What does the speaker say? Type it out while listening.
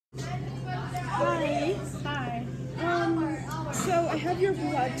I have your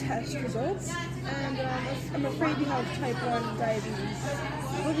blood test results, and I'm afraid you have type 1 diabetes.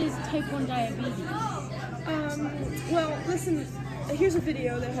 What is type 1 diabetes? Well, listen, here's a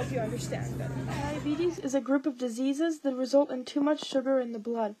video that'll help you understand better. Diabetes is a group of diseases that result in too much sugar in the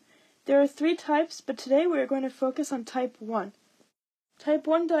blood. There are 3 types, but today we are going to focus on type 1. Type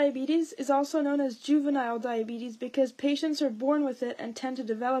 1 diabetes is also known as juvenile diabetes because patients are born with it and tend to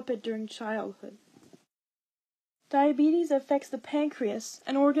develop it during childhood. Diabetes affects the pancreas,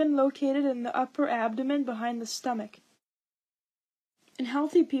 an organ located in the upper abdomen behind the stomach. In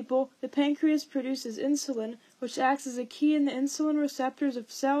healthy people, the pancreas produces insulin, which acts as a key in the insulin receptors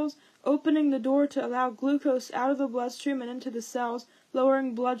of cells, opening the door to allow glucose out of the bloodstream and into the cells,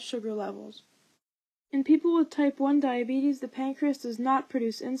 lowering blood sugar levels. In people with type 1 diabetes, the pancreas does not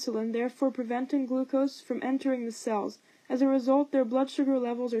produce insulin, therefore preventing glucose from entering the cells. As a result, their blood sugar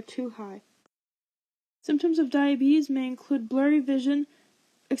levels are too high. Symptoms of diabetes may include blurry vision,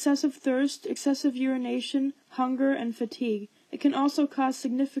 excessive thirst, excessive urination, hunger, and fatigue. It can also cause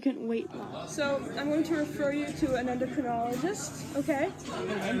significant weight loss. So, I'm going to refer you to an endocrinologist, okay?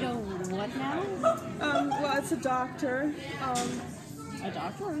 An endo what now? Well, it's a doctor. A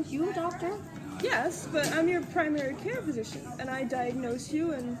doctor? Aren't you a doctor? Yes, but I'm your primary care physician, and I diagnose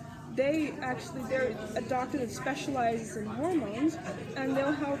you, and they're a doctor that specializes in hormones, and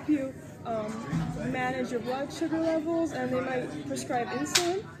they'll help you manage your blood sugar levels, and they might prescribe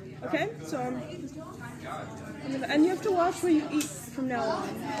insulin. Okay, so and you have to watch what you eat from now on.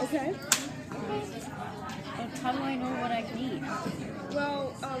 Okay. But how do I know what I can eat?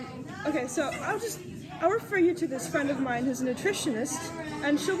 Well, okay, so I'll refer you to this friend of mine who's a nutritionist,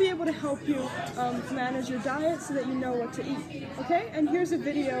 and she'll be able to help you manage your diet so that you know what to eat. Okay? And here's a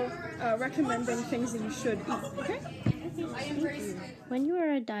video recommending things that you should eat. Okay? When you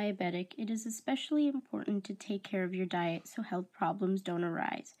are a diabetic, it is especially important to take care of your diet so health problems don't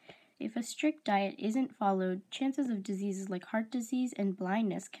arise. If a strict diet isn't followed, chances of diseases like heart disease and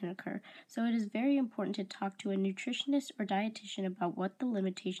blindness can occur, so it is very important to talk to a nutritionist or dietitian about what the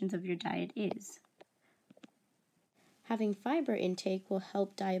limitations of your diet is. Having fiber intake will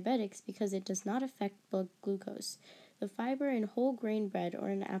help diabetics because it does not affect blood glucose. The fiber in whole grain bread or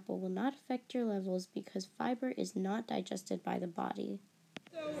an apple will not affect your levels because fiber is not digested by the body.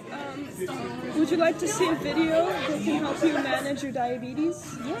 So, would you like to see a video that can help you manage your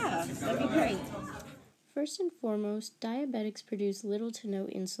diabetes? Yeah, that'd be great. First and foremost, diabetics produce little to no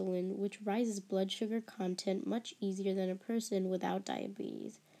insulin, which rises blood sugar content much easier than a person without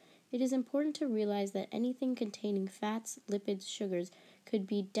diabetes. It is important to realize that anything containing fats, lipids, sugars could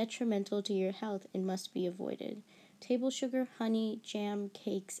be detrimental to your health and must be avoided. Table sugar, honey, jam,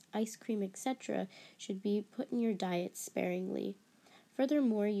 cakes, ice cream, etc. should be put in your diet sparingly.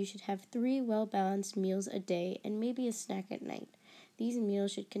 Furthermore, you should have 3 well-balanced meals a day and maybe a snack at night. These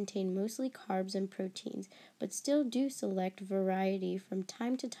meals should contain mostly carbs and proteins, but still do select variety from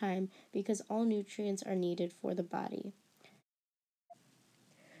time to time because all nutrients are needed for the body.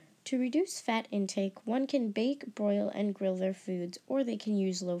 To reduce fat intake, one can bake, broil, and grill their foods, or they can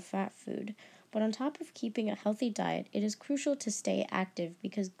use low-fat food. But on top of keeping a healthy diet, it is crucial to stay active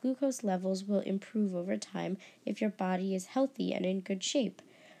because glucose levels will improve over time if your body is healthy and in good shape.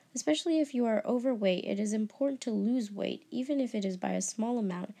 Especially if you are overweight, it is important to lose weight, even if it is by a small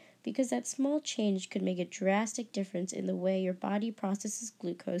amount, because that small change could make a drastic difference in the way your body processes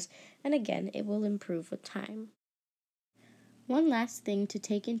glucose, and again, it will improve with time. One last thing to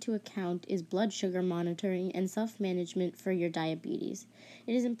take into account is blood sugar monitoring and self-management for your diabetes.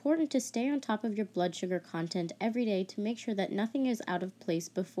 It is important to stay on top of your blood sugar content every day to make sure that nothing is out of place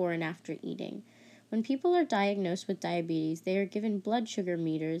before and after eating. When people are diagnosed with diabetes, they are given blood sugar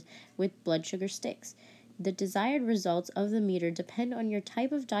meters with blood sugar sticks. The desired results of the meter depend on your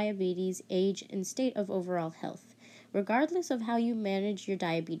type of diabetes, age, and state of overall health. Regardless of how you manage your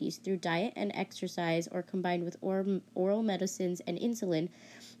diabetes through diet and exercise or combined with oral medicines and insulin,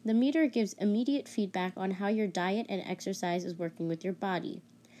 the meter gives immediate feedback on how your diet and exercise is working with your body.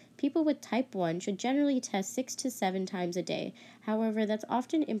 People with type 1 should generally test 6 to 7 times a day. However, that's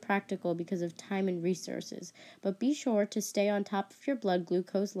often impractical because of time and resources. But be sure to stay on top of your blood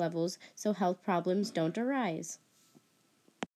glucose levels so health problems don't arise.